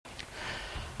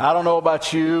I don't know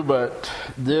about you, but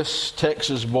this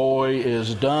Texas boy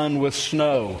is done with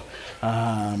snow.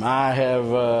 I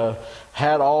have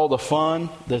had all the fun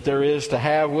that there is to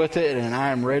have with it, and I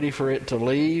am ready for it to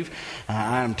leave.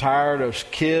 I am tired of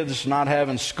kids not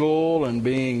having school and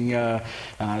being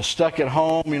stuck at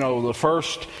home. You know, the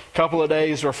first couple of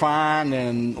days were fine,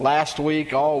 and last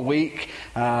week, all week,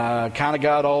 kind of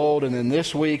got old, and then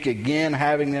this week, again,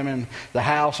 having them in the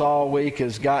house all week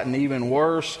has gotten even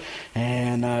worse.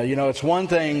 And, it's one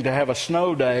thing to have a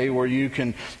snow day where you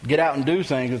can get out and do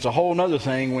things. It's a whole other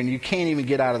thing when you can't even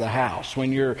get out of the house,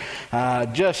 when you're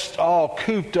just all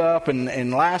cooped up.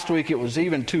 And last week it was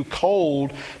even too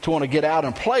cold to want to get out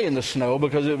and play in the snow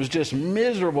because it was just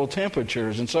miserable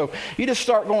temperatures. And so you just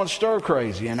start going stir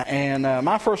crazy. And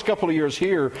my first couple of years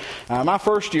here, my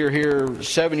first year here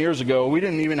 7 years ago, we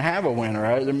didn't even have a winter.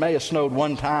 It may have snowed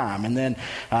one time. And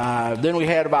then we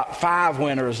had about 5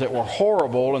 winters that were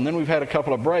horrible. And then we've had a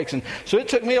couple of breaks. And so it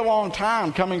took me a long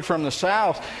time coming from the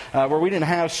south where we didn't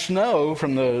have snow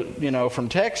from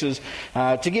Texas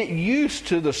to get used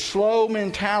to the slow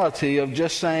mentality of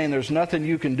just saying there's nothing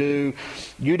you can do.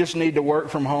 You just need to work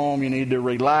from home. You need to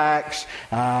relax.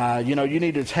 You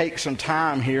need to take some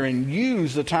time here and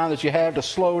use the time that you have to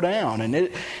slow down. And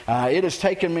it has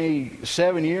taken me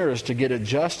 7 years to get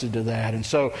adjusted to that. And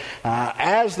so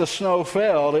as the snow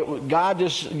fell, God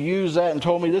just used that and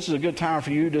told me this is a good time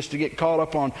for you just to get caught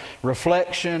up on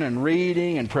reflection and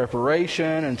reading and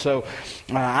preparation. And so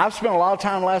I've spent a lot of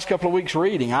time the last couple of weeks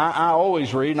reading. I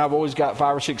always read, and I've always got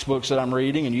 5 or 6 books that I'm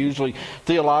reading, and usually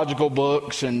theological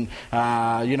books. And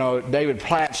David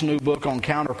Platt's new book on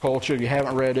counterculture, if you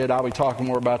haven't read it, I'll be talking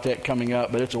more about that coming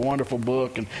up, but it's a wonderful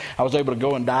book, and I was able to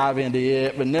go and dive into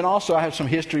it. But then also I have some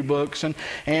history books and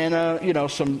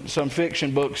some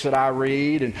fiction books that I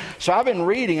read. And so I've been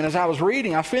reading, and as I was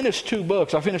reading, I finished 2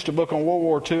 books. I finished a book on World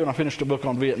War II, and I finished a book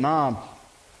on Vietnam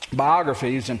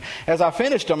biographies. And as I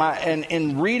finished them, and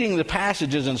in reading the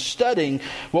passages and studying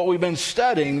what we've been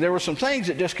studying, there were some things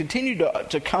that just continued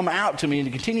to come out to me and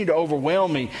to continue to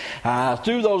overwhelm me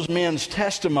through those men's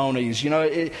testimonies.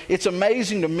 It's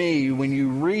amazing to me when you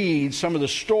read some of the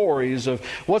stories of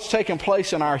what's taken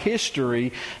place in our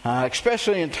history,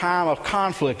 especially in time of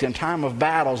conflict, in time of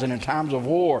battles, and in times of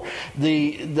war.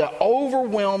 The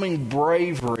overwhelming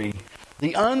bravery,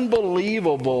 the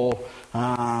unbelievable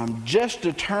just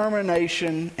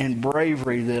determination and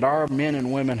bravery that our men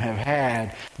and women have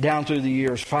had down through the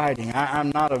years fighting. I'm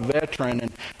not a veteran,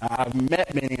 and I've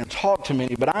met many and talked to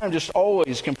many, but I'm just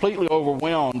always completely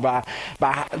overwhelmed by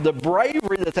the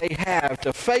bravery that they have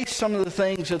to face some of the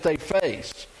things that they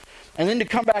face. And then to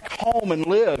come back home and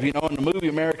live, and the movie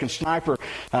American Sniper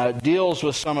deals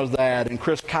with some of that. And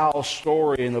Chris Kyle's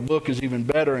story in the book is even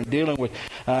better in dealing with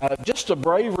just the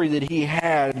bravery that he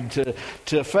had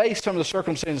to face some of the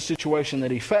circumstances and situation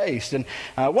that he faced. And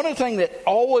one of the things that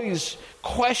always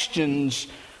questions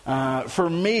for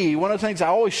me, one of the things I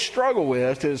always struggle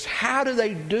with is how do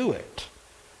they do it?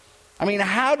 I mean,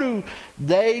 how do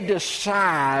they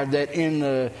decide that in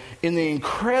the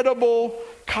incredible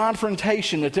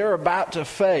confrontation that they're about to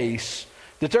face,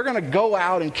 that they're going to go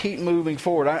out and keep moving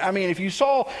forward? I mean, if you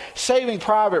saw Saving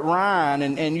Private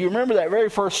Ryan, and you remember that very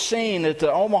first scene at the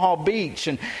Omaha beach,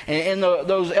 and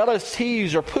those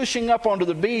LSTs are pushing up onto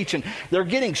the beach, and they're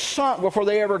getting sunk before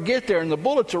they ever get there, and the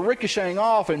bullets are ricocheting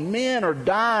off, and men are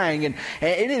dying, and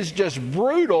it is just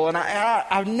brutal. And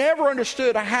I've never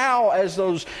understood how, as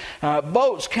those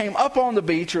boats came up on the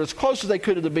beach, or as close as they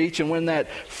could to the beach, and when that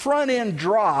front end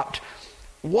dropped,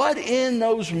 what in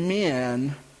those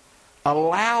men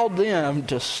allowed them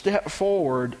to step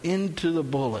forward into the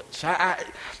bullets?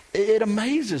 It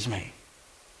amazes me.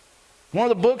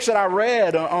 One of the books that I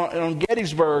read on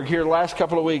Gettysburg here the last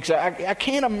couple of weeks, I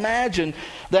can't imagine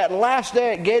that last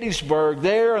day at Gettysburg,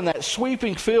 there in that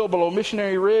sweeping field below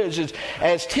Missionary Ridge,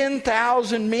 as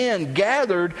 10,000 men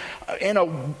gathered in a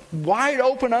wide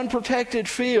open, unprotected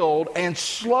field and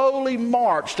slowly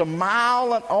marched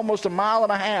almost a mile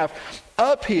and a half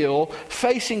uphill,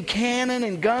 facing cannon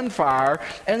and gunfire,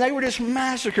 and they were just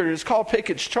massacred. It's called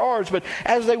Pickett's Charge, but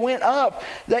as they went up,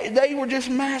 they were just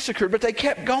massacred, but they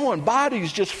kept going,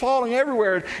 bodies just falling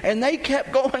everywhere, and they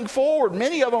kept going forward,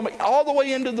 many of them all the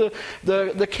way into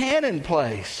the cannon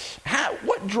place.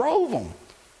 What drove them?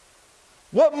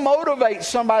 What motivates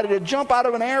somebody to jump out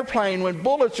of an airplane when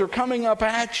bullets are coming up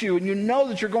at you and you know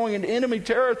that you're going into enemy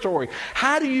territory?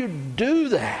 How do you do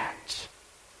that?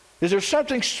 Is there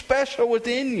something special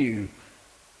within you?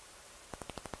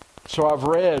 So I've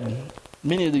read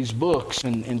many of these books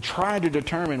and tried to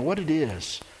determine what it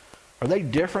is Are they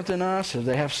different than us? Do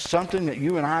they have something that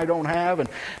you and I don't have? And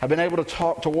I've been able to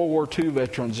talk to World War II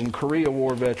veterans and Korea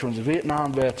War veterans and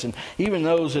Vietnam vets and even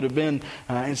those that have been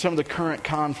in some of the current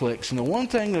conflicts. And the one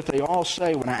thing that they all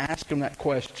say when I ask them that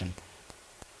question,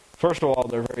 first of all,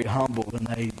 they're very humble, and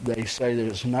they say that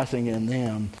there's nothing in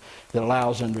them that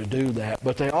allows them to do that.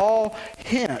 But they all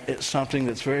hint at something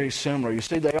that's very similar. You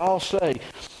see, they all say,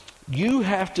 you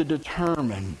have to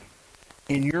determine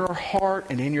in your heart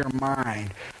and in your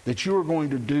mind that you are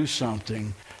going to do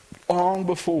something long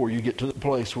before you get to the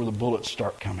place where the bullets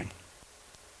start coming.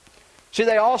 See,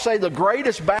 they all say the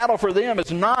greatest battle for them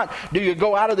is not do you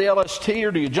go out of the LST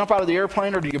or do you jump out of the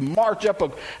airplane or do you march up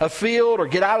a field or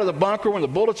get out of the bunker when the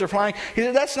bullets are flying. He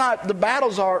said that's not, the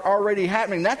battles are already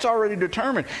happening. That's already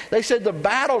determined. They said the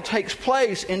battle takes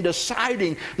place in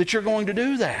deciding that you're going to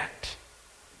do that.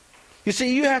 You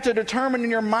see, you have to determine in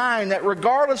your mind that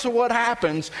regardless of what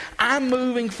happens, I'm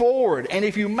moving forward. And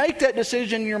if you make that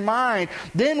decision in your mind,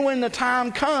 then when the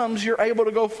time comes, you're able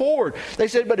to go forward. They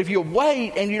said, but if you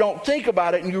wait and you don't think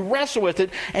about it and you wrestle with it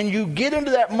and you get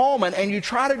into that moment and you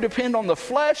try to depend on the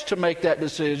flesh to make that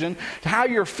decision, how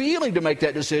you're feeling to make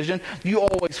that decision, you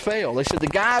always fail. They said the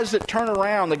guys that turn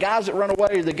around, the guys that run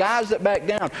away, the guys that back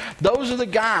down, those are the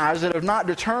guys that have not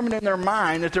determined in their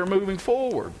mind that they're moving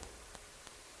forward.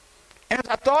 And as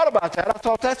I thought about that, I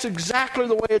thought that's exactly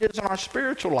the way it is in our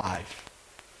spiritual life.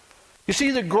 You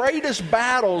see, the greatest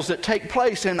battles that take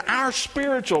place in our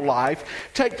spiritual life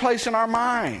take place in our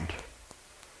mind.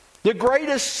 The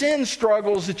greatest sin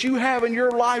struggles that you have in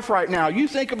your life right now, you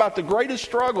think about the greatest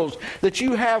struggles that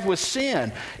you have with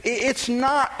sin. It's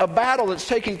not a battle that's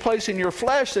taking place in your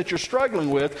flesh that you're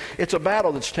struggling with. It's a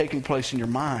battle that's taking place in your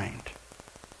mind.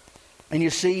 And you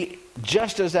see,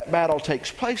 just as that battle takes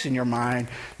place in your mind,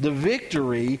 the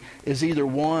victory is either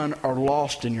won or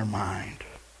lost in your mind.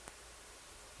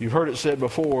 You've heard it said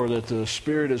before that the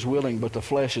spirit is willing but the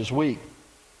flesh is weak.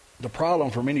 The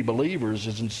problem for many believers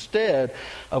is instead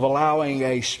of allowing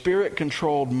a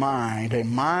spirit-controlled mind, a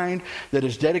mind that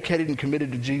is dedicated and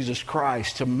committed to Jesus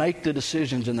Christ to make the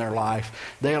decisions in their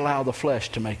life, they allow the flesh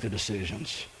to make the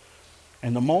decisions.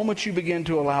 And the moment you begin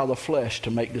to allow the flesh to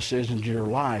make decisions in your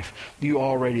life, you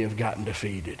already have gotten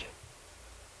defeated.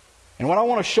 And what I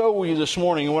want to show you this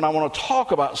morning, and what I want to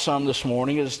talk about some this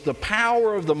morning, is the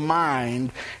power of the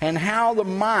mind and how the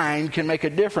mind can make a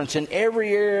difference in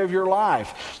every area of your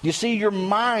life. You see, your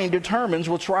mind determines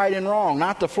what's right and wrong,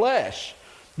 not the flesh.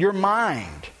 Your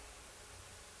mind.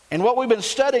 And what we've been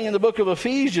studying in the book of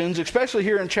Ephesians, especially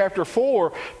here in chapter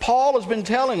 4, Paul has been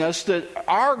telling us that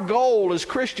our goal as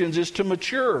Christians is to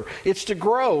mature. It's to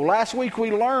grow. Last week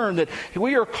we learned that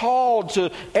we are called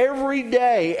to every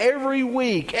day, every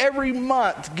week, every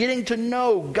month, getting to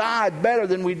know God better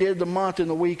than we did the month and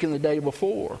the week and the day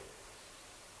before.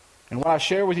 And what I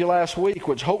shared with you last week,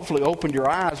 which hopefully opened your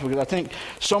eyes, because I think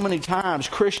so many times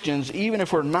Christians, even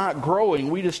if we're not growing,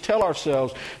 we just tell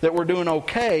ourselves that we're doing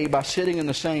okay by sitting in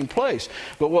the same place.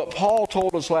 But what Paul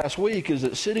told us last week is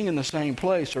that sitting in the same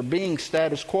place or being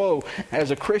status quo as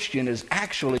a Christian is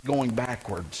actually going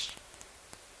backwards.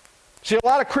 See, a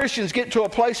lot of Christians get to a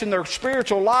place in their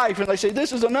spiritual life and they say,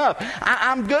 this is enough.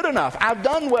 I'm good enough. I've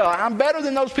done well. I'm better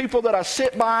than those people that I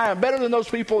sit by. I'm better than those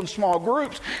people in small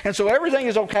groups. And so everything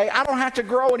is okay. I don't have to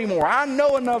grow anymore. I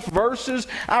know enough verses.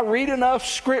 I read enough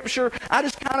scripture. I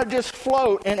just kind of just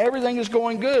float and everything is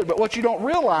going good. But what you don't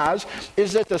realize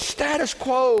is that the status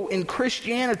quo in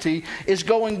Christianity is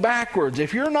going backwards.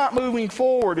 If you're not moving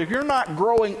forward, if you're not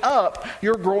growing up,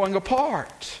 you're growing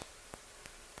apart.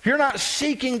 If you're not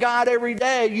seeking God every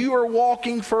day, you are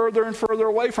walking further and further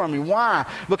away from Him. Why?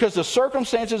 Because the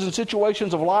circumstances and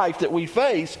situations of life that we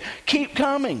face keep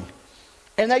coming.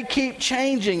 And they keep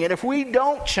changing. And if we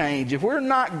don't change, if we're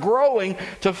not growing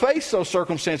to face those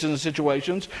circumstances and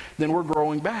situations, then we're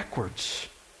growing backwards.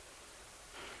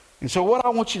 And so what I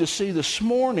want you to see this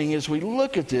morning as we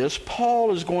look at this,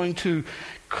 Paul is going to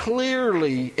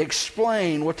clearly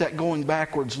explain what that going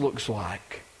backwards looks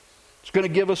like. It's going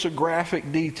to give us a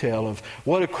graphic detail of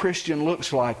what a Christian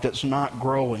looks like that's not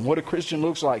growing, what a Christian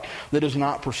looks like that is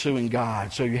not pursuing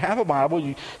God. So you have a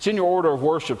Bible. It's in your order of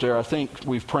worship there. I think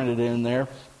we've printed it in there.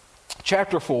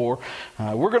 Chapter 4.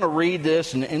 We're going to read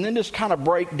this and then just kind of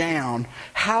break down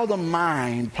how the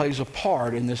mind plays a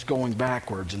part in this going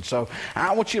backwards. And so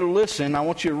I want you to listen. I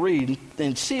want you to read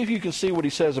and see if you can see what he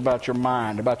says about your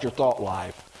mind, about your thought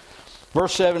life.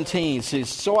 Verse 17 says,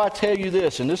 so I tell you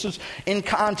this, and this is in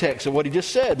context of what he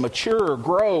just said, mature,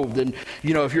 grow. Then,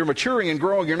 if you're maturing and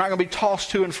growing, you're not going to be tossed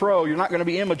to and fro. You're not going to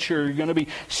be immature. You're going to be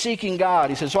seeking God.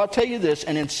 He says, so I tell you this,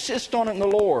 and insist on it in the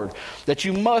Lord, that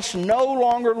you must no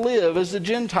longer live as the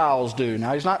Gentiles do.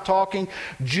 Now, he's not talking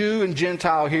Jew and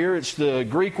Gentile here. It's the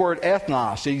Greek word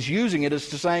ethnos. He's using it as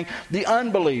to saying the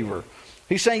unbeliever.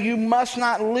 He's saying you must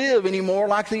not live anymore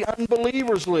like the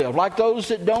unbelievers live, like those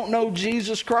that don't know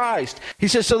Jesus Christ. He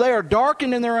says, so they are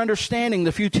darkened in their understanding,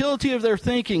 the futility of their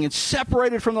thinking, and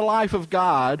separated from the life of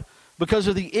God because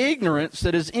of the ignorance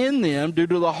that is in them due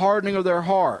to the hardening of their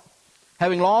heart.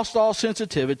 Having lost all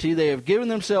sensitivity, they have given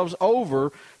themselves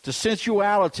over to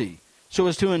sensuality, so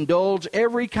as to indulge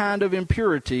every kind of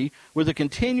impurity with a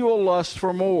continual lust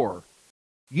for more.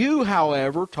 You,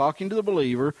 however, talking to the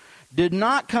believer, did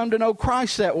not come to know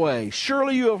Christ that way.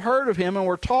 Surely you have heard of him and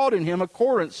were taught in him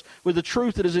accordance with the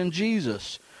truth that is in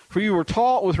Jesus. For you were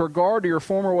taught with regard to your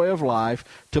former way of life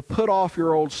to put off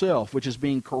your old self, which is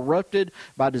being corrupted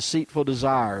by deceitful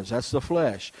desires. That's the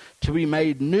flesh. To be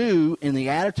made new in the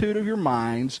attitude of your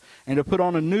minds, and to put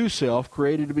on a new self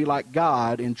created to be like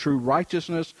God in true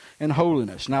righteousness and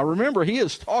holiness. Now remember, he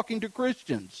is talking to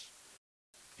Christians.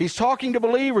 He's talking to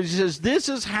believers. He says, this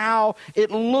is how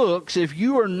it looks if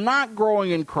you are not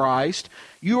growing in Christ.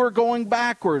 You are going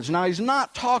backwards. Now, he's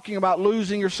not talking about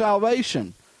losing your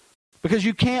salvation, because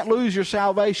you can't lose your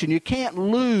salvation. You can't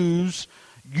lose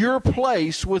your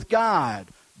place with God.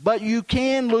 But you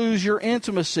can lose your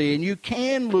intimacy, and you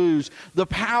can lose the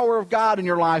power of God in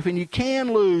your life, and you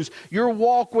can lose your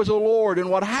walk with the Lord. And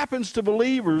what happens to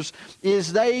believers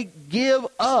is they give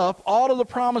up all of the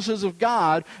promises of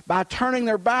God by turning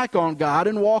their back on God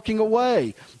and walking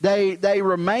away. They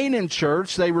remain in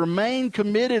church. They remain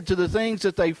committed to the things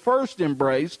that they first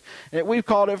embraced. And we've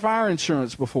called it fire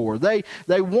insurance before. They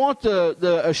want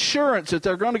the assurance that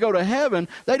they're going to go to heaven.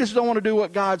 They just don't want to do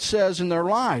what God says in their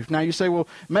life. Now you say, well,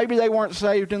 maybe they weren't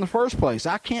saved in the first place.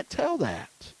 I can't tell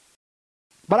that.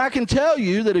 But I can tell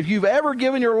you that if you've ever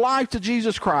given your life to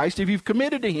Jesus Christ, if you've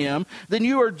committed to him, then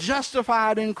you are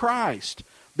justified in Christ.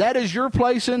 That is your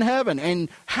place in heaven. And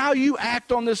how you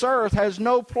act on this earth has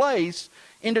no place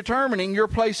in determining your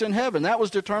place in heaven. That was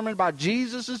determined by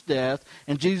Jesus' death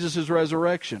and Jesus'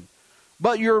 resurrection.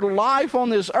 But your life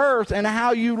on this earth and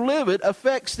how you live it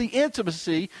affects the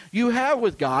intimacy you have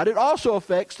with God. It also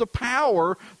affects the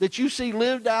power that you see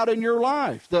lived out in your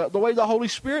life, the way the Holy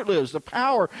Spirit lives, the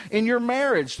power in your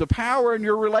marriage, the power in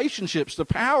your relationships, the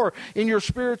power in your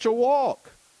spiritual walk.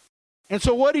 And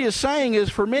so what he is saying is,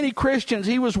 for many Christians,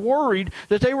 he was worried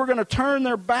that they were going to turn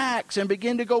their backs and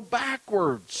begin to go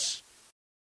backwards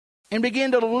and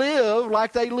begin to live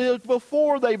like they lived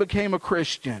before they became a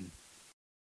Christian.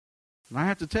 And I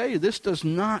have to tell you, this does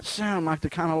not sound like the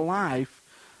kind of life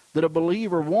that a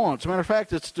believer wants. As a matter of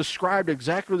fact, it's described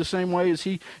exactly the same way as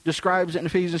he describes it in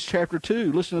Ephesians chapter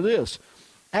 2. Listen to this.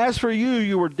 As for you,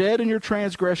 you were dead in your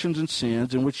transgressions and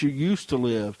sins in which you used to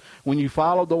live when you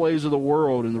followed the ways of the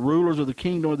world and the rulers of the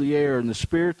kingdom of the air and the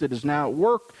spirit that is now at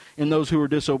work in those who are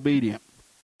disobedient.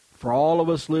 For all of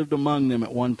us lived among them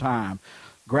at one time,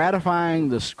 gratifying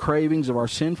the cravings of our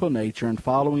sinful nature and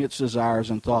following its desires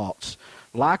and thoughts.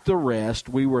 Like the rest,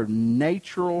 we were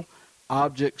natural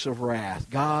objects of wrath,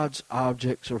 God's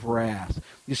objects of wrath.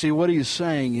 You see, what he's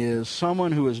saying is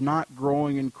someone who is not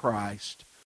growing in Christ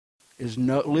is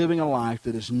living a life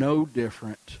that is no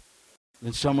different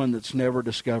than someone that's never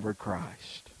discovered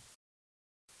Christ.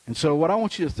 And so what I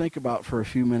want you to think about for a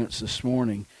few minutes this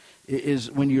morning is,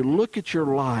 when you look at your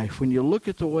life, when you look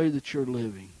at the way that you're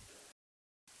living,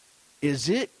 is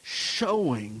it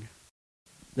showing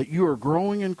that you are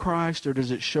growing in Christ, or does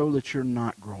it show that you're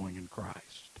not growing in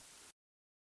Christ?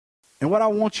 And what I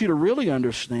want you to really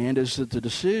understand is that the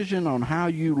decision on how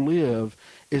you live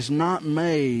is not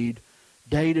made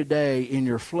day to day in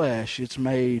your flesh. It's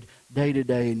made day to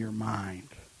day in your mind.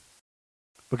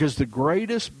 Because the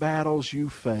greatest battles you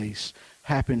face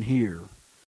happen here.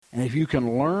 And if you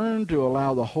can learn to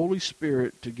allow the Holy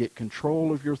Spirit to get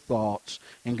control of your thoughts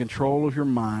and control of your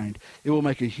mind, it will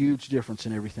make a huge difference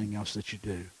in everything else that you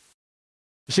do.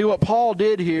 You see, what Paul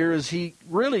did here is he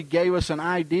really gave us an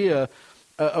idea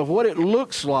of what it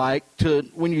looks like to,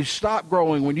 when you stop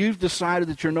growing, when you've decided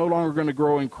that you're no longer going to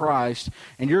grow in Christ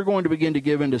and you're going to begin to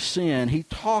give into sin. He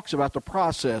talks about the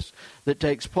process that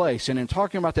takes place. And in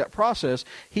talking about that process,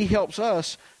 he helps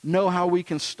us know how we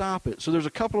can stop it. So there's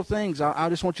a couple of things I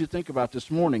just want you to think about this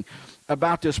morning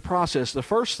about this process. The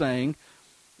first thing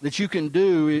that you can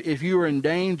do if you are in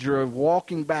danger of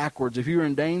walking backwards, if you're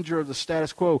in danger of the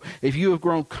status quo, if you have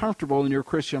grown comfortable in your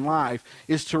Christian life,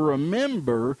 is to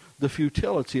remember the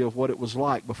futility of what it was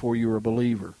like before you were a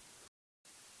believer.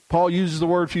 Paul uses the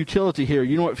word futility here.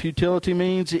 You know what futility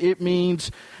means? It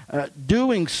means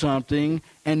doing something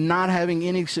and not having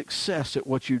any success at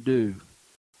what you do.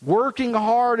 Working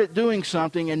hard at doing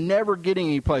something and never getting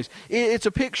any place. It's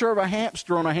a picture of a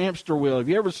hamster on a hamster wheel. Have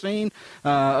you ever seen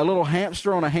a little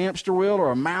hamster on a hamster wheel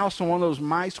or a mouse on one of those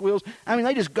mice wheels? I mean,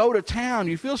 they just go to town.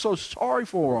 You feel so sorry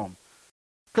for them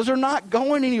because they're not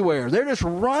going anywhere. They're just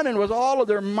running with all of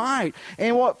their might.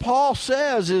 And what Paul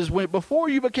says is before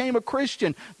you became a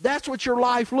Christian, that's what your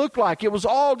life looked like. It was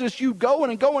all just you going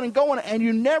and going and going, and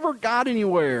you never got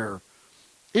anywhere.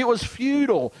 It was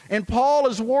futile. And Paul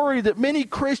is worried that many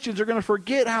Christians are going to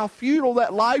forget how futile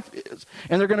that life is.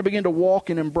 And they're going to begin to walk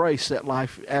and embrace that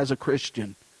life as a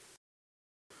Christian.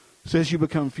 So as you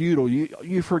become futile,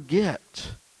 you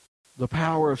forget the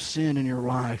power of sin in your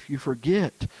life. You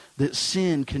forget that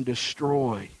sin can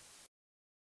destroy.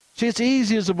 See, it's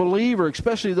easy as a believer,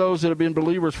 especially those that have been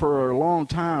believers for a long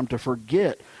time, to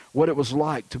forget what it was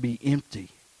like to be empty.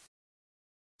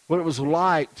 What it was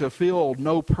like to feel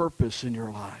no purpose in your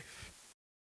life.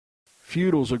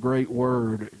 Futile is a great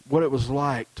word. What it was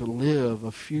like to live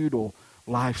a futile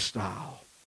lifestyle.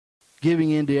 Giving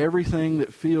into everything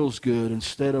that feels good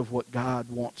instead of what God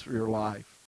wants for your life.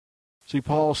 See,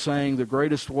 Paul's saying the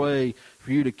greatest way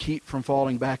for you to keep from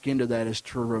falling back into that is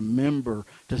to remember,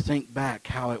 to think back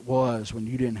how it was when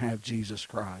you didn't have Jesus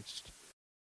Christ.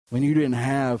 When you didn't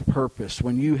have purpose,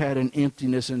 when you had an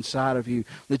emptiness inside of you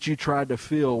that you tried to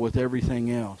fill with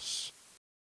everything else.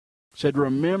 Said,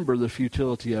 remember the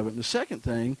futility of it. And the second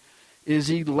thing is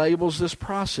he labels this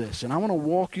process. And I want to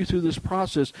walk you through this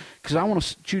process because I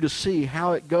want you to see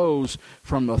how it goes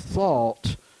from a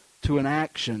thought to an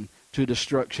action to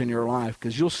destruction in your life.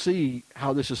 Because you'll see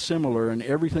how this is similar in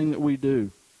everything that we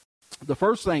do. The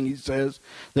first thing he says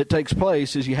that takes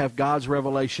place is you have God's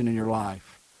revelation in your life.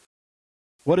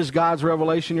 What is God's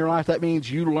revelation in your life? That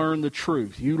means you learn the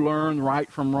truth. You learn right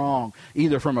from wrong,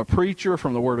 either from a preacher,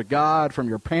 from the Word of God, from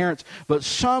your parents. But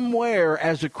somewhere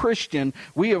as a Christian,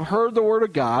 we have heard the Word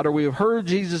of God or we have heard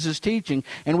Jesus' teaching,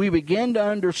 and we begin to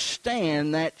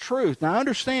understand that truth. Now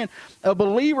understand, a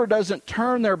believer doesn't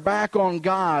turn their back on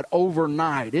God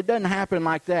overnight. It doesn't happen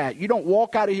like that. You don't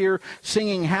walk out of here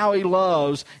singing How He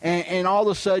Loves, and all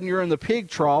of a sudden you're in the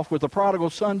pig trough with the prodigal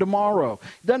son tomorrow.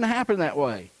 It doesn't happen that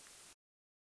way.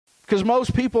 Because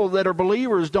most people that are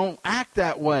believers don't act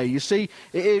that way. You see,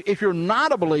 if you're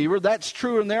not a believer, that's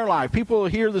true in their life. People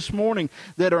here this morning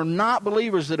that are not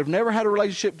believers, that have never had a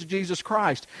relationship to Jesus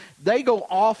Christ, they go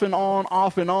off and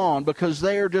on because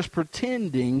they are just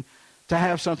pretending to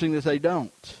have something that they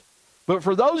don't. But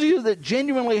for those of you that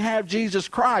genuinely have Jesus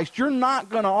Christ, you're not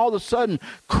going to all of a sudden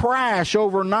crash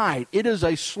overnight. It is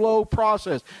a slow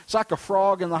process. It's like a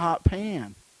frog in the hot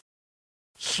pan.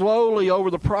 Slowly over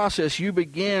the process, you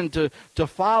begin to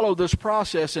follow this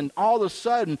process, and all of a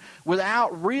sudden,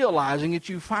 without realizing it,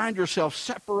 you find yourself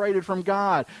separated from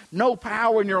God. No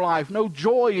power in your life, no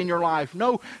joy in your life,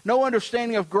 no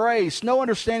understanding of grace, no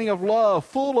understanding of love,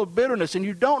 full of bitterness, and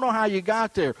you don't know how you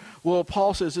got there. Well,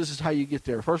 Paul says this is how you get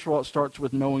there. First of all, it starts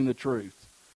with knowing the truth.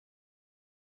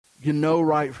 You know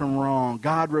right from wrong.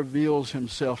 God reveals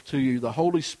Himself to you. The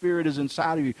Holy Spirit is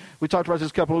inside of you. We talked about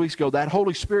this a couple of weeks ago. That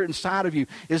Holy Spirit inside of you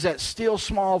is that still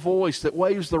small voice that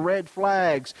waves the red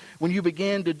flags when you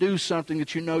begin to do something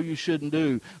that you know you shouldn't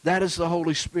do. That is the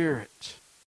Holy Spirit.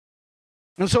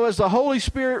 And so as the Holy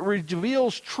Spirit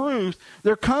reveals truth,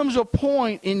 there comes a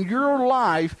point in your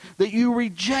life that you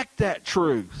reject that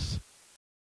truth.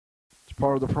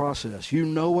 Part of the process. You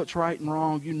know what's right and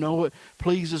wrong. You know what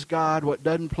pleases God, what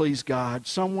doesn't please God.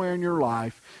 Somewhere in your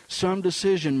life, some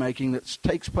decision making that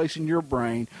takes place in your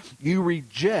brain, you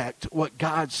reject what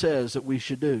God says that we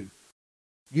should do.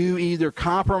 You either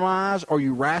compromise or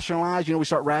you rationalize. You know, we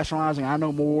start rationalizing, I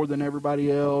know more than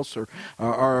everybody else,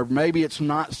 or maybe it's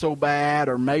not so bad,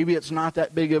 or maybe it's not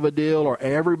that big of a deal, or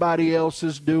everybody else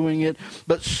is doing it.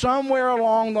 But somewhere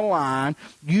along the line,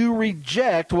 you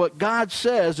reject what God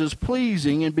says is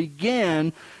pleasing and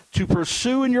begin to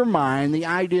pursue in your mind the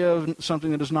idea of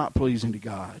something that is not pleasing to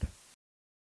God.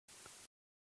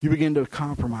 You begin to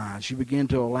compromise. You begin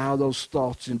to allow those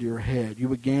thoughts into your head. You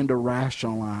begin to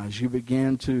rationalize. You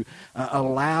begin to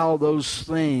allow those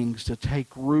things to take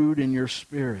root in your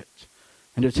spirit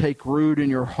and to take root in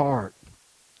your heart.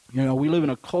 You know, we live in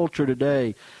a culture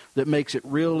today that makes it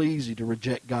real easy to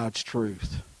reject God's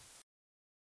truth.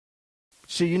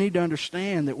 See, you need to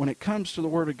understand that when it comes to the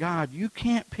Word of God, you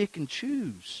can't pick and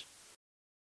choose.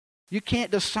 You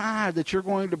can't decide that you're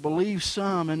going to believe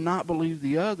some and not believe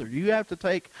the other. You have to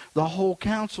take the whole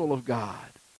counsel of God.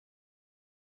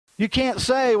 You can't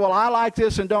say, well, I like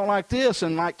this and don't like this.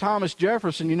 And like Thomas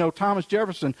Jefferson, Thomas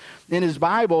Jefferson, in his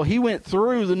Bible, he went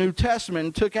through the New Testament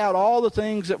and took out all the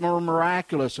things that were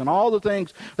miraculous and all the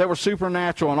things that were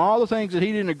supernatural and all the things that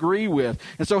he didn't agree with.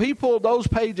 And so he pulled those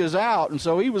pages out, and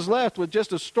so he was left with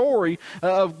just a story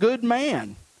of good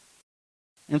man.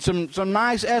 And some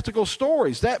nice ethical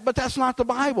stories. But that's not the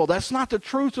Bible. That's not the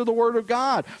truth of the Word of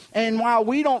God. And while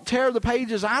we don't tear the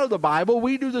pages out of the Bible,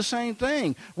 we do the same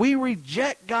thing. We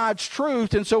reject God's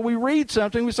truth, and so we read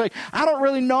something, we say, I don't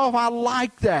really know if I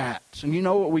like that. And you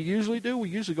know what we usually do? We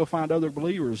usually go find other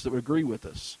believers that would agree with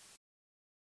us.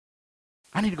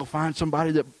 I need to go find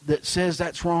somebody that says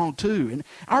that's wrong too. In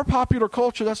our popular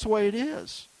culture, that's the way it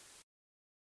is.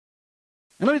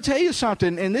 And let me tell you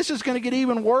something, and this is going to get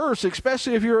even worse,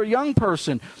 especially if you're a young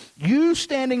person. You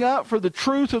standing up for the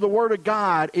truth of the Word of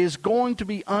God is going to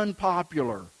be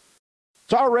unpopular.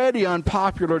 It's already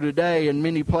unpopular today in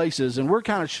many places, and we're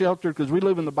kind of sheltered because we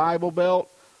live in the Bible Belt.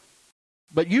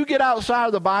 But you get outside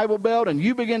of the Bible Belt and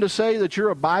you begin to say that you're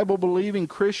a Bible-believing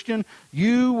Christian,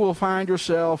 you will find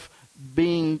yourself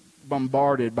being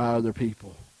bombarded by other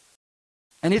people.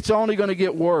 And it's only going to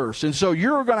get worse. And so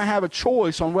you're going to have a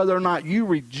choice on whether or not you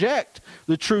reject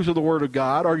the truth of the Word of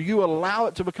God or you allow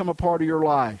it to become a part of your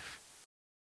life.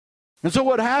 And so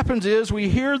what happens is we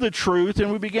hear the truth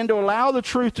and we begin to allow the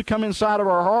truth to come inside of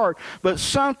our heart. But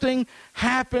something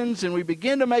happens and we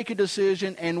begin to make a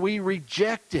decision and we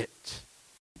reject it.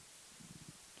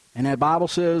 And that Bible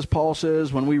says, Paul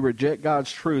says, when we reject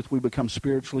God's truth, we become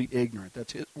spiritually ignorant.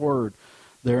 That's his word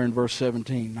there in verse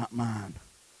 17, not mine.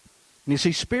 And you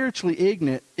see, spiritually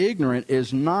ignorant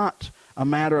is not a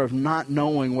matter of not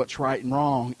knowing what's right and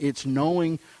wrong. It's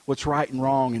knowing what's right and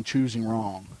wrong and choosing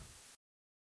wrong.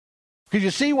 Because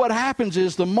you see, what happens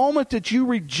is the moment that you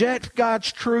reject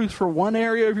God's truth for one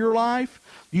area of your life,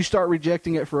 you start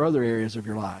rejecting it for other areas of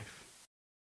your life.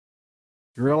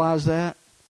 You realize that?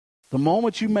 The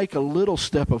moment you make a little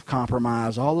step of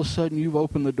compromise, all of a sudden you've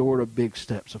opened the door to big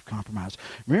steps of compromise.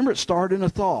 Remember, it started in a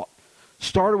thought.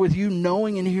 Started with you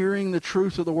knowing and hearing the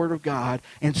truth of the Word of God,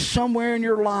 and somewhere in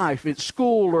your life, at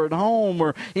school or at home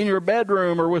or in your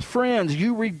bedroom or with friends,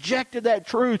 you rejected that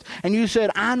truth and you said,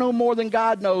 I know more than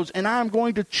God knows, and I'm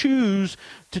going to choose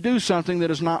to do something that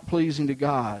is not pleasing to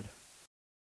God.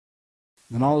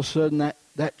 And all of a sudden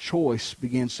that choice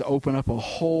begins to open up a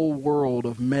whole world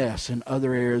of mess in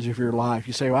other areas of your life.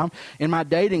 You say, well, I'm in my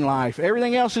dating life,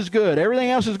 everything else is good, everything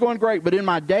else is going great, but in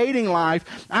my dating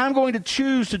life, I'm going to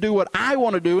choose to do what I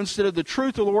want to do instead of the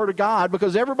truth of the Word of God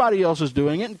because everybody else is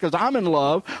doing it, because I'm in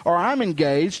love, or I'm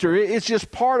engaged, or it's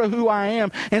just part of who I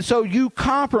am. And so you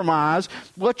compromise.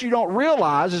 What you don't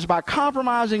realize is by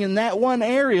compromising in that one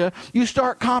area, you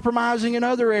start compromising in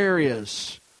other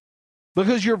areas.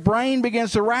 Because your brain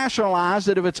begins to rationalize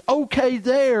that if it's okay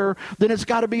there, then it's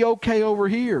got to be okay over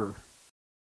here.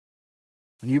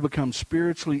 And you become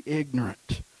spiritually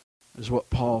ignorant, is what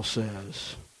Paul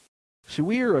says. See,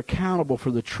 we are accountable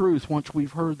for the truth once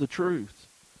we've heard the truth.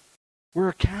 We're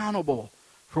accountable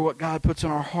for what God puts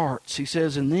in our hearts. He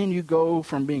says, and then you go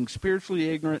from being spiritually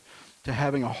ignorant to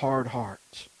having a hard heart.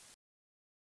 It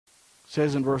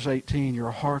says in verse 18,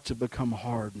 your hearts have become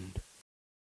hardened.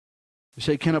 You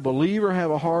say, can a believer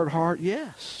have a hard heart?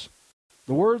 Yes.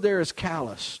 The word there is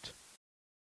calloused.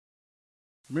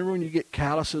 Remember when you get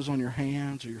calluses on your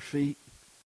hands or your feet?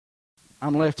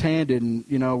 I'm left-handed,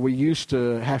 and, we used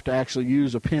to have to actually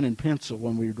use a pen and pencil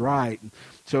when we would write.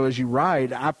 So as you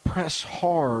write, I press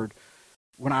hard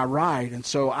when I write. And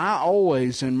so I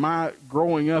always, in my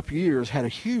growing up years, had a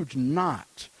huge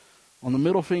knot on the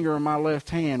middle finger of my left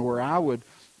hand where I would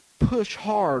push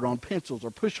hard on pencils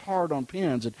or push hard on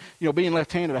pens. And, being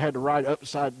left-handed, I had to write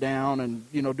upside down and,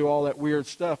 do all that weird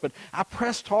stuff. But I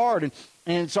pressed hard.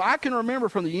 And so I can remember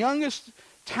from the youngest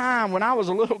time when I was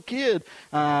a little kid,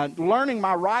 learning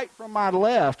my right from my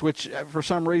left, which for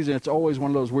some reason it's always one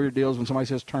of those weird deals when somebody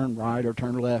says turn right or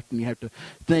turn left and you have to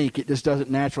think. It just doesn't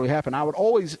naturally happen. I would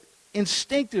always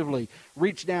instinctively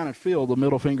reach down and feel the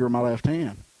middle finger of my left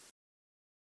hand.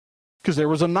 Because there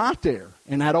was a knot there.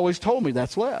 And that always told me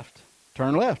that's left.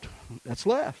 Turn left. That's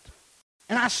left.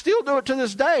 And I still do it to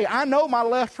this day. I know my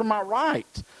left from my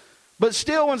right. But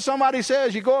still, when somebody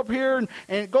says, you go up here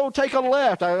and go take a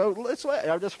left, I go, let's left.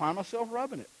 I just find myself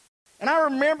rubbing it. And I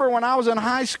remember when I was in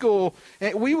high school,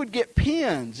 we would get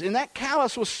pins. And that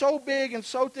callus was so big and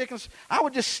so thick. And I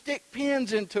would just stick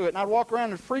pins into it. And I'd walk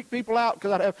around and freak people out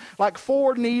because I'd have like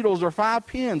 4 needles or 5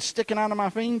 pins sticking out of my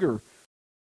finger.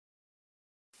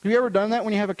 Have you ever done that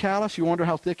when you have a callus? You wonder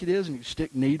how thick it is, and you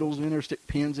stick needles in there, stick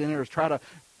pins in there, or try to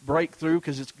break through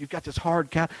because you've got this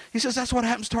hard callus. He says that's what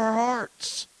happens to our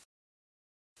hearts.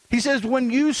 He says when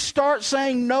you start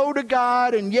saying no to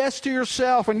God and yes to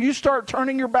yourself, and you start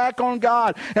turning your back on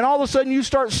God, and all of a sudden you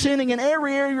start sinning in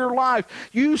every area of your life,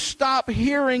 you stop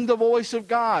hearing the voice of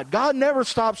God. God never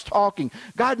stops talking.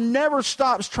 God never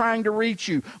stops trying to reach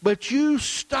you. But you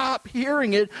stop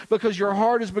hearing it because your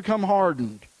heart has become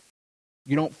hardened.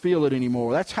 You don't feel it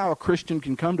anymore. That's how a Christian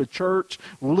can come to church,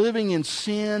 living in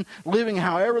sin, living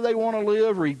however they want to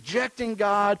live, rejecting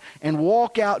God, and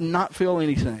walk out and not feel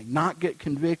anything, not get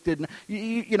convicted.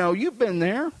 You've been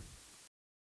there.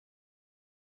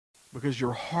 Because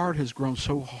your heart has grown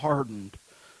so hardened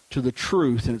to the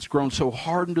truth, and it's grown so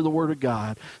hardened to the Word of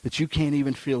God that you can't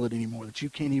even feel it anymore, that you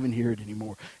can't even hear it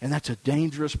anymore. And that's a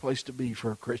dangerous place to be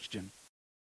for a Christian.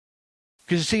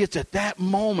 Because you see, it's at that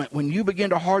moment when you begin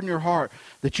to harden your heart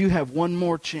that you have one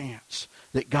more chance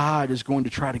that God is going to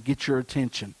try to get your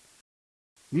attention.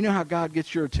 You know how God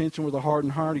gets your attention with a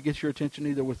hardened heart? He gets your attention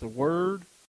either with the Word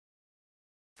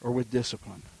or with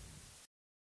discipline.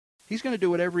 He's going to do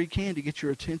whatever he can to get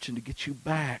your attention, to get you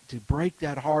back, to break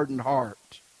that hardened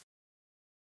heart.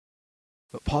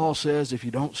 But Paul says if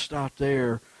you don't stop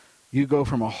there, you go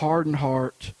from a hardened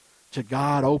heart to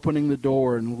God opening the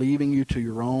door and leaving you to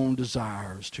your own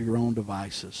desires, to your own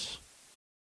devices.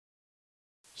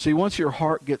 See, once your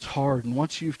heart gets hardened,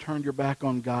 once you've turned your back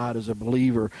on God as a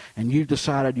believer and you've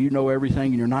decided you know everything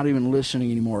and you're not even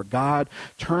listening anymore, God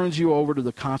turns you over to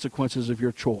the consequences of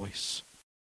your choice.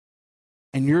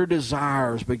 And your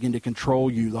desires begin to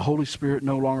control you. The Holy Spirit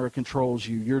no longer controls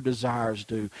you. Your desires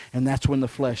do. And that's when the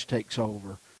flesh takes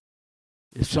over.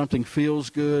 If something feels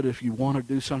good, if you want to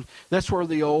do something, that's where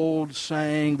the old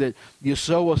saying that you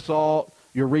sow a thought,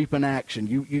 you reap an action.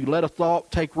 You let a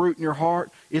thought take root in your heart,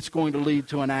 it's going to lead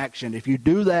to an action. If you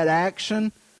do that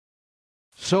action,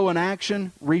 sow an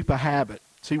action, reap a habit.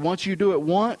 See, once you do it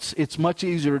once, it's much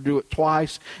easier to do it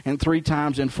twice and 3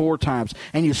 times and 4 times.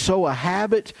 And you sow a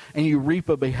habit and you reap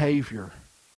a behavior.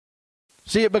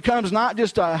 See, it becomes not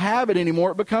just a habit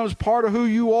anymore. It becomes part of who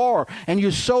you are. And you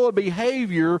sow a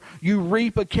behavior, you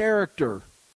reap a character.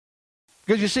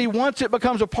 Because you see, once it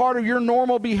becomes a part of your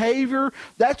normal behavior,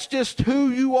 that's just who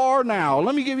you are now.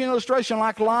 Let me give you an illustration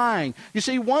like lying. You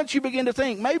see, once you begin to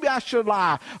think, maybe I should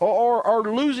lie, or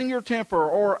losing your temper,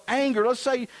 or anger.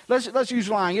 Let's use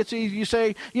lying. It's easy. You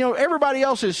say, everybody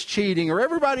else is cheating, or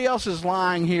everybody else is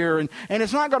lying here, and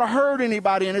it's not going to hurt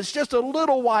anybody, and it's just a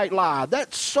little white lie.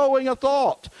 That's sowing a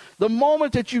thought. The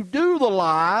moment that you do the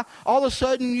lie, all of a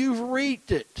sudden you've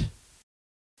reaped it.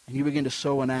 And you begin to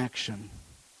sow an action.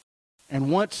 And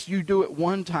once you do it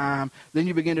one time, then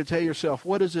you begin to tell yourself,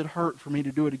 what does it hurt for me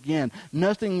to do it again?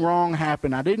 Nothing wrong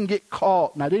happened. I didn't get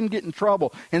caught, and I didn't get in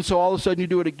trouble. And so all of a sudden you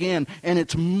do it again, and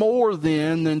it's more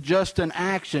than just an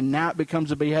action. Now it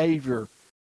becomes a behavior.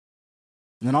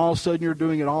 And then all of a sudden you're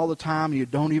doing it all the time, and you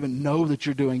don't even know that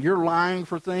you're doing. You're lying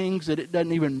for things that it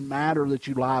doesn't even matter that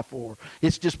you lie for.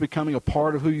 It's just becoming a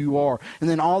part of who you are. And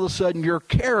then all of a sudden your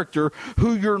character,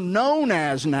 who you're known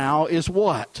as now, is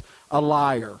what? A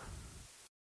liar.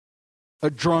 A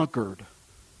drunkard,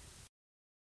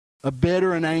 a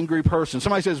bitter and angry person.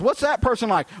 Somebody says, what's that person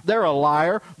like? They're a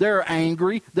liar, they're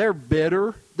angry, they're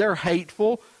bitter, they're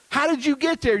hateful. How did you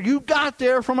get there? You got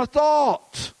there from a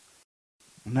thought.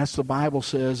 And that's the Bible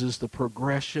says is the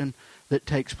progression that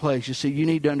takes place. You see, you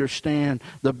need to understand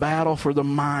the battle for the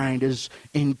mind is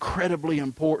incredibly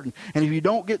important. And if you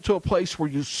don't get to a place where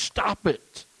you stop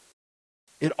it,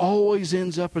 it always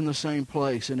ends up in the same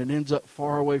place, and it ends up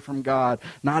far away from God,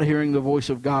 not hearing the voice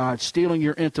of God, stealing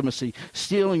your intimacy,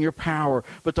 stealing your power.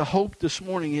 But the hope this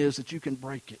morning is that you can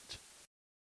break it.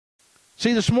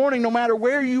 See, this morning, no matter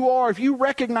where you are, if you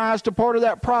recognize the part of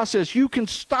that process, you can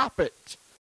stop it.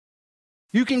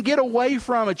 You can get away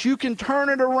from it. You can turn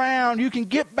it around. You can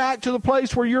get back to the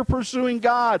place where you're pursuing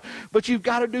God. But you've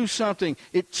got to do something.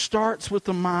 It starts with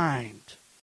the mind.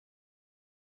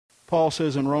 Paul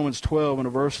says in Romans 12, in a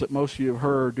verse that most of you have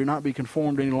heard, do not be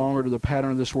conformed any longer to the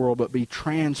pattern of this world, but be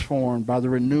transformed by the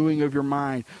renewing of your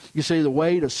mind. You see, the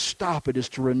way to stop it is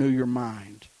to renew your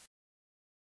mind.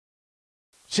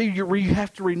 See, you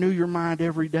have to renew your mind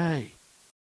every day.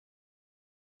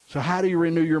 So how do you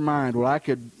renew your mind? Well, I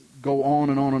could go on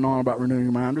and on and on about renewing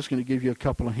your mind. I'm just going to give you a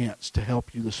couple of hints to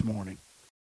help you this morning.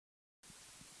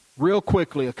 Real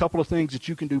quickly, a couple of things that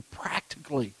you can do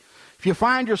practically. If you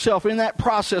find yourself in that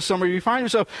process somewhere, you find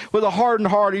yourself with a hardened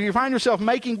heart, or you find yourself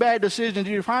making bad decisions,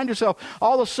 or you find yourself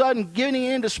all of a sudden getting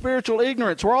into spiritual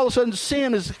ignorance, where all of a sudden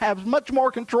sin has much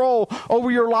more control over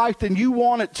your life than you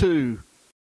want it to.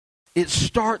 It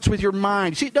starts with your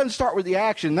mind. See, it doesn't start with the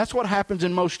action. That's what happens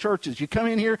in most churches. You come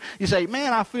in here, you say,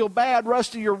 man, I feel bad.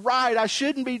 Rusty, you're right. I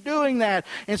shouldn't be doing that.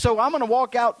 And so I'm going to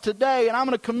walk out today and I'm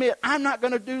going to commit. I'm not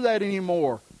going to do that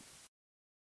anymore.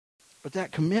 But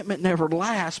that commitment never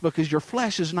lasts because your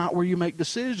flesh is not where you make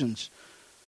decisions.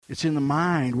 It's in the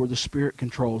mind where the Spirit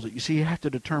controls it. You see, you have to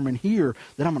determine here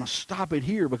that I'm going to stop it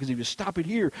here, because if you stop it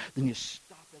here, then you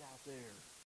stop it out there.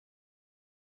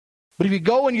 But if you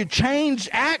go and you change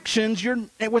actions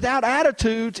without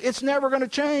attitudes, it's never going to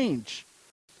change.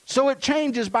 So it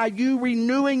changes by you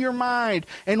renewing your mind.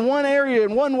 And one area,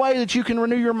 in one way that you can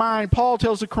renew your mind, Paul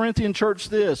tells the Corinthian church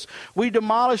this: we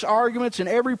demolish arguments and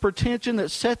every pretension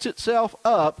that sets itself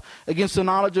up against the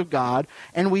knowledge of God,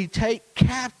 and we take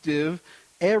captive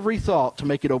every thought to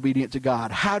make it obedient to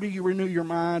God. How do you renew your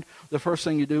mind? The first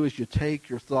thing you do is you take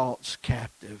your thoughts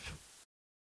captive.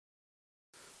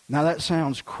 Now that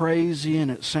sounds crazy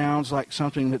and it sounds like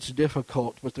something that's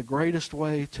difficult, but the greatest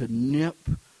way to nip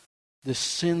this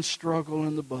sin struggle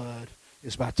in the bud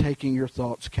is by taking your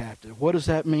thoughts captive. What does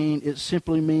that mean? It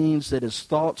simply means that as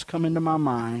thoughts come into my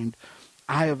mind,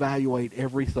 I evaluate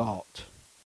every thought.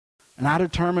 And I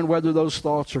determine whether those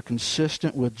thoughts are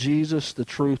consistent with Jesus, the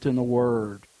truth, and the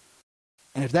Word.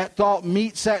 And if that thought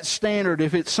meets that standard,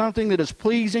 if it's something that is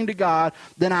pleasing to God,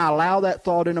 then I allow that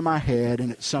thought into my head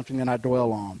and it's something that I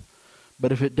dwell on.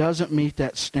 But if it doesn't meet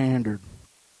that standard,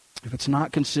 if it's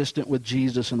not consistent with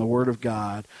Jesus and the Word of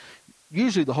God,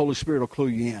 usually the Holy Spirit will clue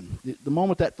you in. The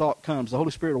moment that thought comes, the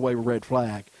Holy Spirit will wave a red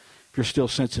flag if you're still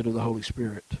sensitive to the Holy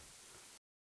Spirit.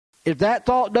 If that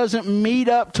thought doesn't meet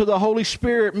up to the Holy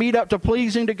Spirit, meet up to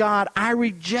pleasing to God, I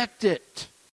reject it.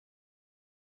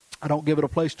 I don't give it a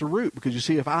place to root, because you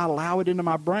see, if I allow it into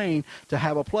my brain to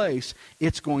have a place,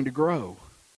 it's going to grow.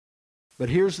 But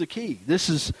here's the key. This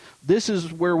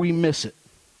is where we miss it.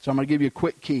 So I'm going to give you a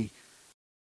quick key.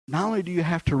 Not only do you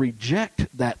have to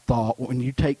reject that thought when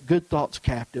you take good thoughts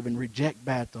captive and reject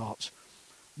bad thoughts,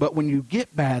 but when you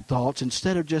get bad thoughts,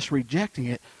 instead of just rejecting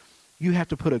it, you have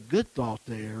to put a good thought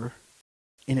there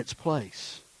in its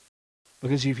place.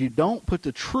 Because if you don't put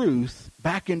the truth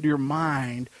back into your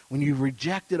mind when you've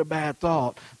rejected a bad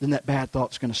thought, then that bad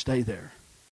thought's going to stay there.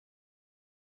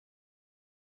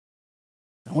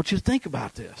 I want you to think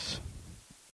about this.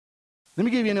 Let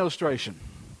me give you an illustration.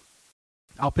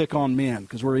 I'll pick on men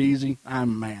because we're easy. I'm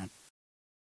a man.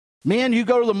 Men, you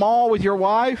go to the mall with your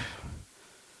wife.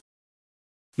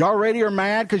 You already are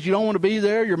mad because you don't want to be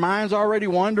there. Your mind's already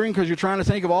wandering because you're trying to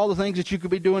think of all the things that you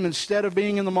could be doing instead of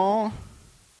being in the mall.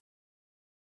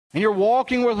 And you're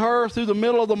walking with her through the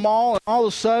middle of the mall, and all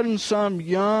of a sudden some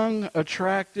young,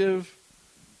 attractive,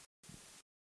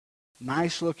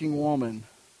 nice-looking woman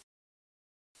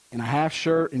in a half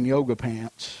shirt and yoga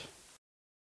pants.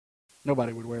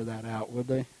 Nobody would wear that out, would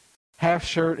they? Half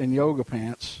shirt and yoga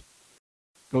pants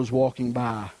goes walking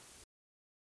by.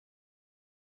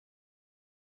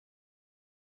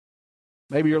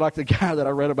 Maybe you're like the guy that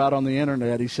I read about on the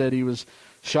internet. He said he was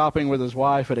shopping with his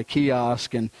wife at a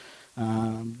kiosk, and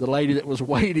the lady that was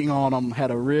waiting on him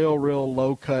had a real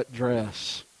low-cut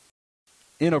dress.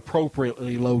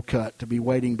 Inappropriately low-cut to be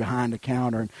waiting behind the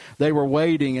counter. And they were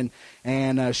waiting,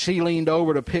 and she leaned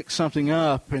over to pick something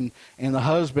up, and the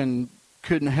husband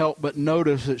couldn't help but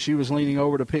notice that she was leaning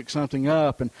over to pick something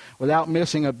up. And without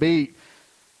missing a beat,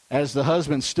 as the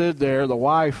husband stood there, the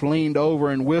wife leaned over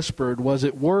and whispered, "Was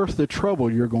it worth the trouble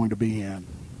you're going to be in?"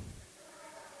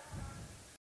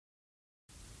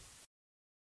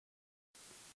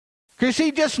 You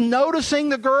see, just noticing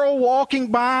the girl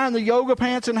walking by in the yoga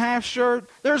pants and half shirt,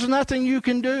 there's nothing you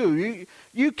can do.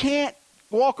 You can't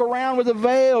walk around with a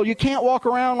veil. You can't walk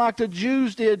around like the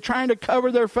Jews did, trying to cover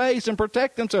their face and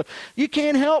protect themselves. You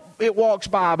can't help it walks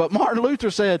by. But Martin Luther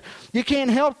said, you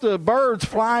can't help the birds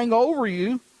flying over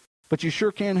you, but you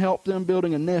sure can help them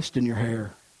building a nest in your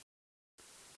hair.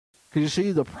 Because you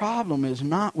see, the problem is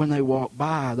not when they walk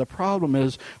by. The problem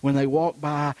is when they walk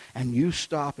by and you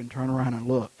stop and turn around and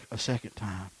look a second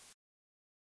time.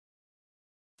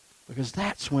 Because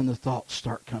that's when the thoughts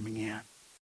start coming in.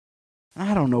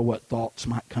 I don't know what thoughts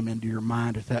might come into your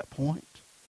mind at that point.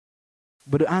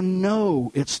 But I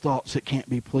know it's thoughts that can't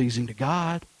be pleasing to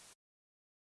God.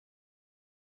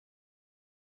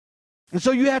 And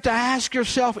so you have to ask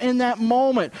yourself in that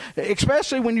moment,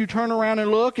 especially when you turn around and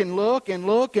look and look and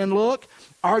look and look,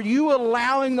 are you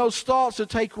allowing those thoughts to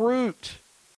take root?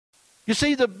 You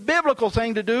see, the biblical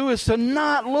thing to do is to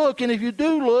not look, and if you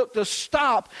do look, to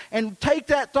stop and take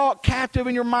that thought captive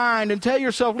in your mind and tell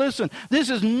yourself, listen, this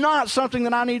is not something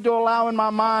that I need to allow in my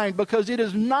mind because it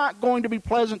is not going to be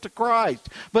pleasant to Christ.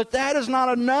 But that is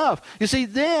not enough. You see,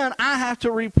 then I have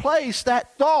to replace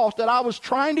that thought that I was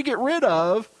trying to get rid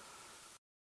of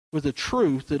with the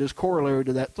truth that is corollary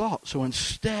to that thought. So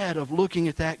instead of looking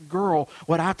at that girl,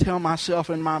 what I tell myself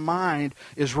in my mind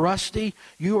is, Rusty,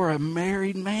 you are a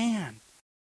married man.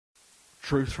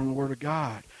 Truth from the Word of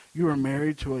God. You are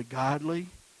married to a godly,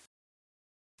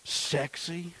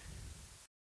 sexy,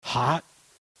 hot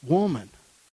woman.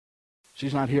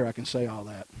 She's not here, I can say all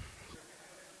that.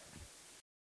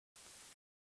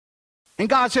 And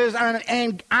God says,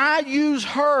 and I use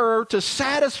her to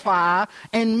satisfy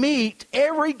and meet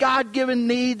every God-given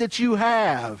need that you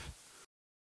have.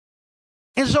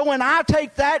 And so when I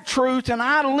take that truth and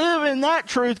I live in that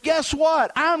truth, guess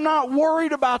what? I'm not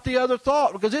worried about the other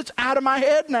thought because it's out of my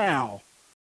head now.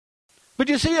 But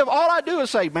you see, if all I do is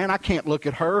say, man, I can't look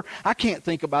at her. I can't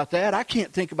think about that. I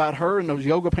can't think about her in those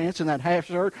yoga pants and that half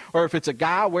shirt. Or if it's a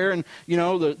guy wearing,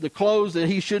 the clothes that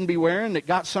he shouldn't be wearing that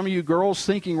got some of you girls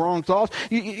thinking wrong thoughts.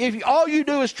 If all you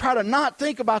do is try to not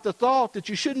think about the thought that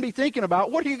you shouldn't be thinking about,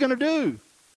 what are you going to do?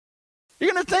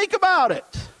 You're going to think about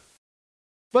it.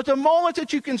 But the moment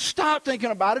that you can stop thinking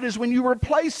about it is when you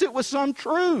replace it with some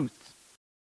truth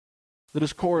that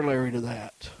is corollary to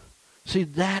that. See,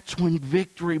 that's when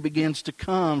victory begins to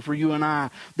come for you and I.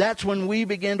 That's when we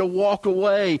begin to walk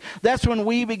away. That's when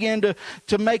we begin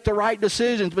to make the right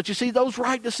decisions. But you see, those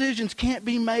right decisions can't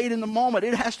be made in the moment.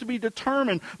 It has to be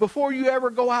determined before you ever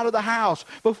go out of the house,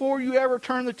 before you ever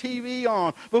turn the TV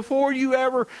on, before you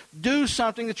ever do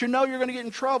something that you know you're going to get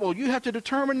in trouble. You have to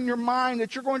determine in your mind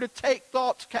that you're going to take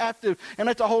thoughts captive and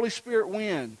let the Holy Spirit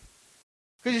win.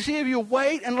 Because you see, if you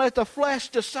wait and let the flesh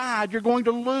decide, you're going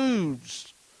to lose.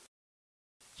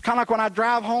 Kind of like when I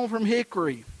drive home from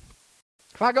Hickory.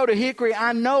 If I go to Hickory,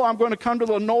 I know I'm going to come to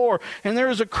Lenore, and there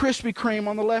is a Krispy Kreme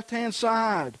on the left-hand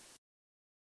side.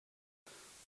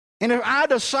 And if I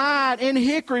decide in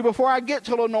Hickory before I get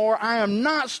to Lenore, I am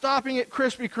not stopping at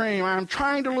Krispy Kreme. I'm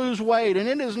trying to lose weight, and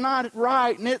it is not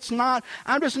right, and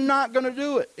I'm just not going to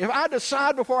do it. If I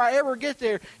decide before I ever get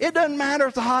there, it doesn't matter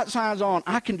if the hot sign's on.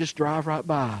 I can just drive right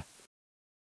by.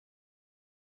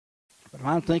 But if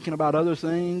I'm thinking about other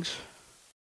things,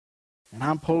 and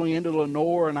I'm pulling into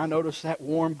Lenore, and I notice that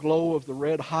warm glow of the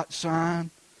red hot sign,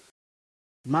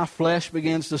 my flesh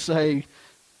begins to say,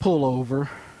 pull over.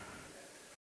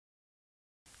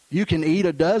 You can eat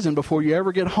a dozen before you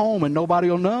ever get home, and nobody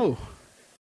will know.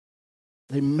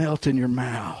 They melt in your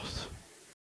mouth.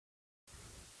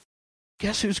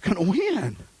 Guess who's going to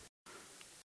win?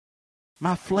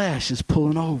 My flesh is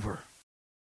pulling over.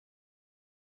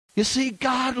 You see,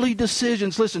 godly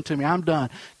decisions, listen to me, I'm done.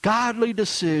 Godly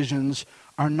decisions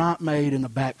are not made in the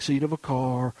back seat of a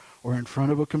car or in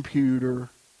front of a computer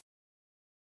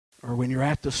or when you're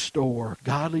at the store.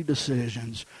 Godly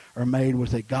decisions are made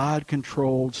with a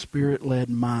God-controlled, Spirit-led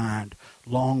mind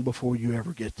long before you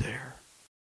ever get there.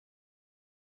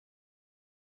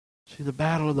 See, the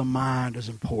battle of the mind is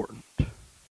important.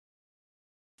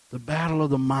 The battle of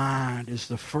the mind is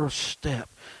the first step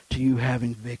to you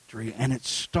having victory, and it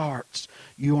starts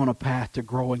you on a path to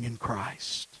growing in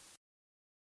Christ.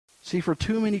 See, for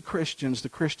too many Christians, the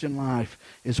Christian life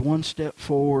is one step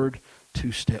forward,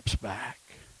 2 steps back.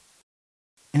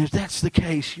 And if that's the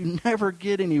case, you never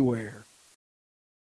get anywhere.